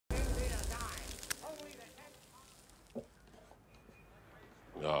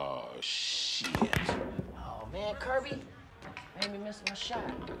Kirby. Made me miss my shot.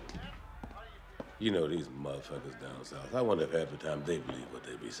 You know these motherfuckers down south. I wonder if half the time they believe what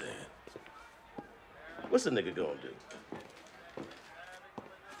they be saying. What's a nigga gonna do?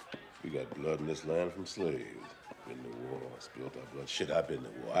 We got blood in this land from slaves. Been to war, spilled our blood. Shit, I've been to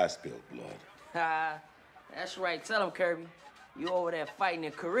war. I spilled blood. Ha, that's right. Tell him, Kirby. You over there fighting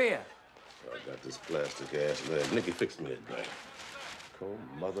in Korea. I got this plastic ass leg. Nicky, fix me a drink. Cold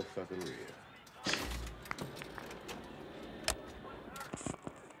motherfucking real.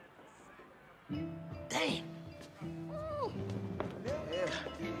 Damn.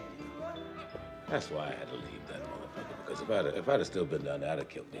 That's why I had to leave that motherfucker. Because if I'd have still been down there, I'd have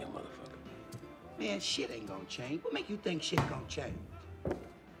killed me a motherfucker. Man, shit ain't gonna change. What make you think shit gonna change?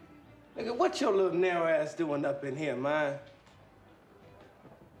 Nigga, what your little narrow ass doing up in here, man?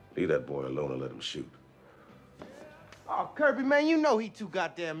 Leave that boy alone and let him shoot. Oh, Kirby, man, you know he too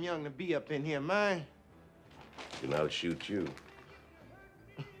goddamn young to be up in here, man. Then I'll shoot you.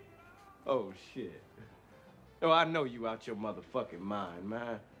 Oh, shit. Oh, I know you out your motherfucking mind,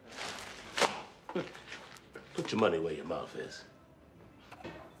 man. Put your money where your mouth is.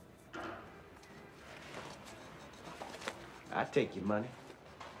 I take your money.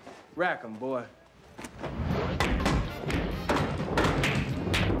 Rack 'em, boy.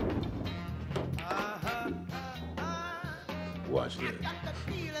 Watch that.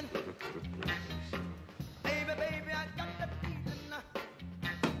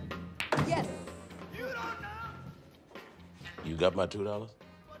 Yes. You got my $2? Well,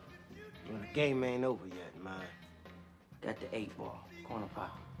 the game ain't over yet, man. Got the 8-ball. Corner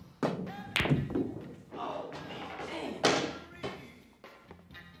pop. Oh, man. Damn.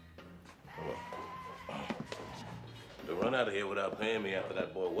 To run out of here without paying me after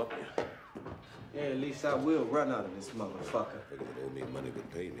that boy whooped you. Yeah, at least I will run out of this motherfucker. If it owe me money would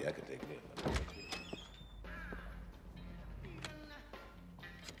pay me, I could take me a money.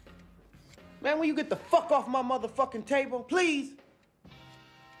 Man, will you get the fuck off my motherfucking table, please?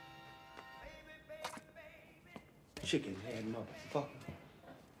 Chicken-head motherfucker.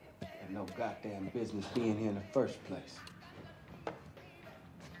 Had no goddamn business being here in the first place.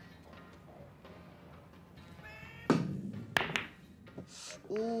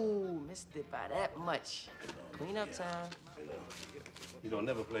 Ooh, missed it by that much. Clean up time. You don't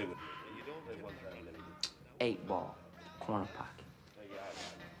never play with me. You don't play one time, let me do. 8-ball. Corner pocket.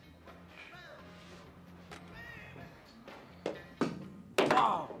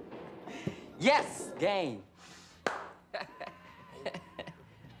 Oh! Yes! Game!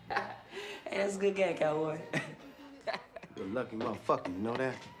 Hey, that's a good game, cowboy. You're a lucky motherfucker, you know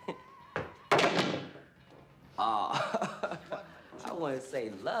that? Oh, I wouldn't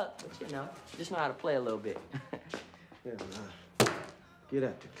say luck, but you know, just know how to play a little bit. Yeah, man. Get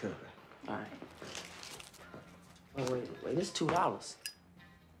at the cover. All right. Oh, wait, it's $2.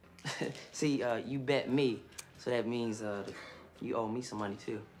 See, you bet me, so that means you owe me some money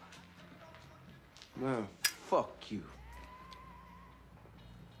too. Man, fuck you.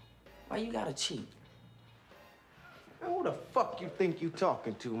 Why you gotta cheat? Man, who the fuck you think you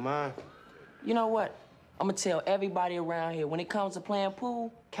talking to, man? You know what? I'm gonna tell everybody around here, when it comes to playing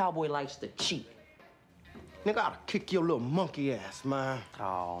pool, Cowboy likes to cheat. Nigga, I'll kick your little monkey ass, man.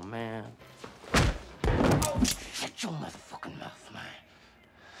 Oh, man. Oh, shut your motherfucking mouth, man.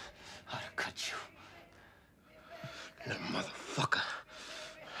 I'd have cut you. Little motherfucker.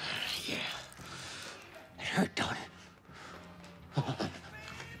 Yeah. It hurt, don't it?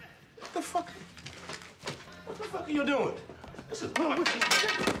 What the fuck? What the fuck are you doing? This is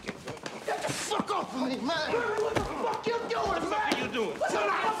Get the fuck off of me, man! What the fuck you doing, What the fuck are you doing? What the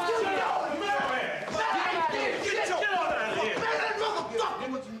fuck you doing, man? Get out of here! Man, that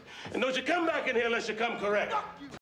motherfucker! And don't you come back in here unless you come correct.